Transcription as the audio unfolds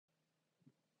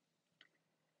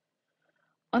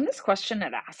On this question,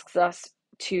 it asks us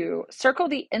to circle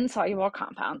the insoluble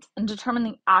compounds and determine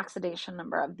the oxidation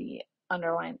number of the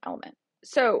underlying element.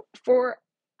 So for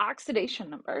oxidation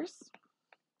numbers,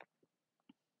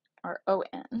 or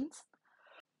ONs,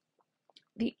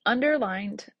 the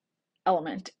underlined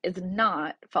element is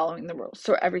not following the rules,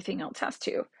 so everything else has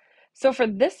to. So for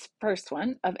this first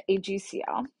one of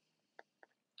AgCl,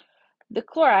 the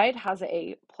chloride has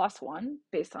a +1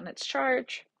 based on its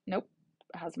charge. Nope,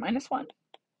 it has -1.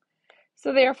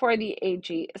 So therefore the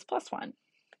Ag is +1.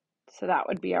 So that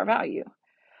would be our value.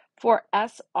 For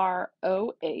SROH2,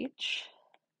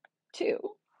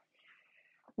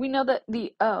 we know that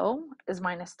the O is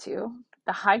 -2,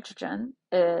 the hydrogen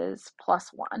is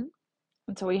 +1,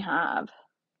 and so we have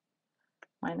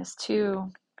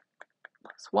 -2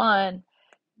 plus 1.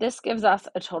 This gives us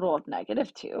a total of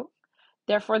 -2.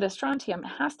 Therefore, the strontium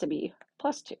has to be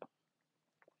 +2.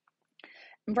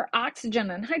 And for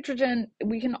oxygen and hydrogen,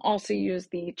 we can also use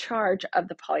the charge of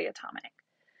the polyatomic.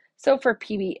 So for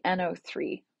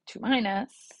PbNO3 2-,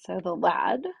 so the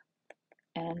lead,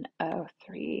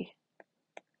 NO3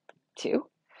 2.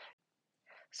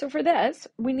 So for this,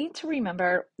 we need to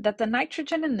remember that the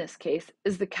nitrogen in this case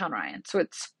is the counterion. So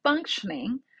it's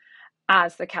functioning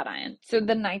as the cation. So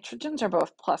the nitrogens are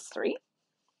both +3.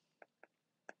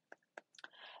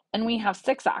 And we have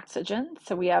 6 oxygens.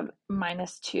 So we have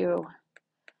 -2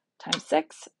 times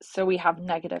 6. So we have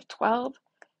 -12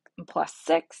 and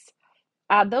 +6.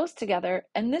 Add those together,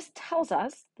 and this tells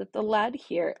us that the lead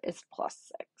here is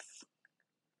 +6.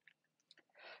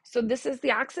 So this is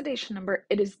the oxidation number.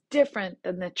 It is different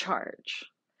than the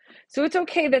charge. So it's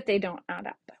okay that they don't add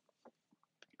up.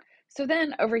 So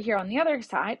then over here on the other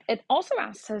side, it also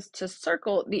asks us to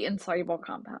circle the insoluble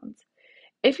compounds.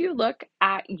 If you look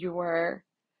at your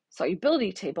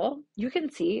solubility table, you can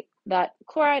see that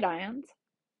chloride ions,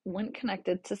 when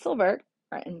connected to silver,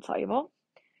 are insoluble.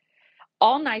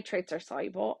 All nitrates are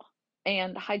soluble,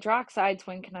 and hydroxides,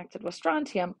 when connected with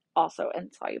strontium, also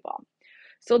insoluble.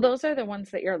 So those are the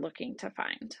ones that you're looking to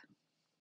find.